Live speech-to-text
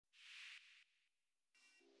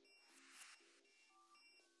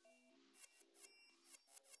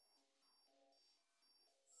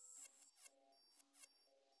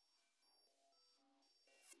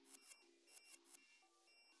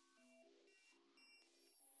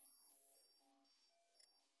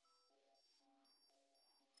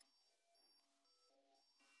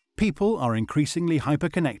People are increasingly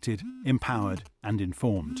hyperconnected, empowered, and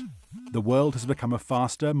informed. The world has become a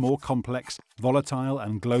faster, more complex, volatile,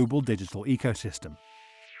 and global digital ecosystem.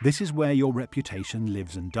 This is where your reputation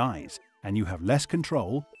lives and dies, and you have less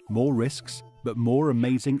control, more risks, but more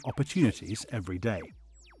amazing opportunities every day.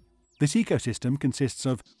 This ecosystem consists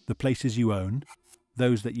of the places you own,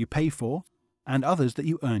 those that you pay for, and others that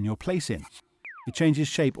you earn your place in. It changes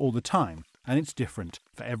shape all the time, and it's different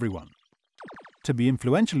for everyone. To be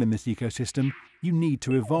influential in this ecosystem, you need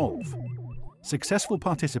to evolve. Successful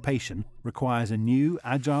participation requires a new,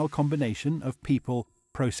 agile combination of people,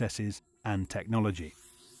 processes, and technology.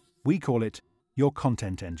 We call it your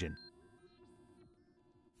content engine.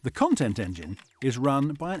 The content engine is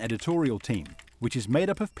run by an editorial team, which is made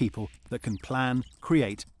up of people that can plan,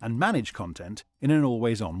 create, and manage content in an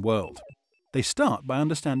always-on world. They start by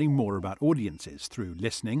understanding more about audiences through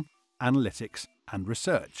listening, analytics, and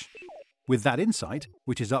research. With that insight,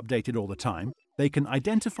 which is updated all the time, they can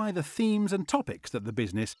identify the themes and topics that the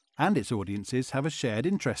business and its audiences have a shared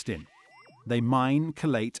interest in. They mine,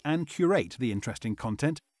 collate, and curate the interesting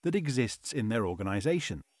content that exists in their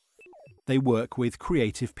organization. They work with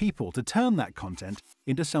creative people to turn that content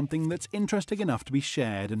into something that's interesting enough to be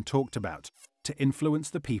shared and talked about, to influence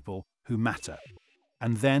the people who matter.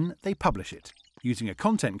 And then they publish it, using a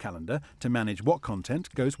content calendar to manage what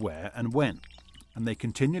content goes where and when. And they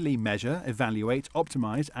continually measure, evaluate,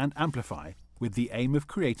 optimize, and amplify with the aim of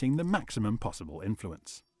creating the maximum possible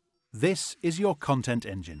influence. This is your content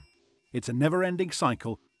engine. It's a never-ending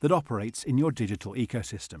cycle that operates in your digital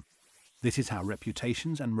ecosystem. This is how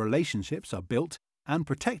reputations and relationships are built and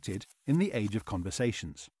protected in the age of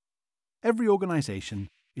conversations. Every organization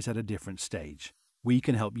is at a different stage. We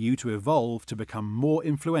can help you to evolve to become more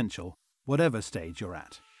influential, whatever stage you're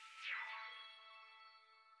at.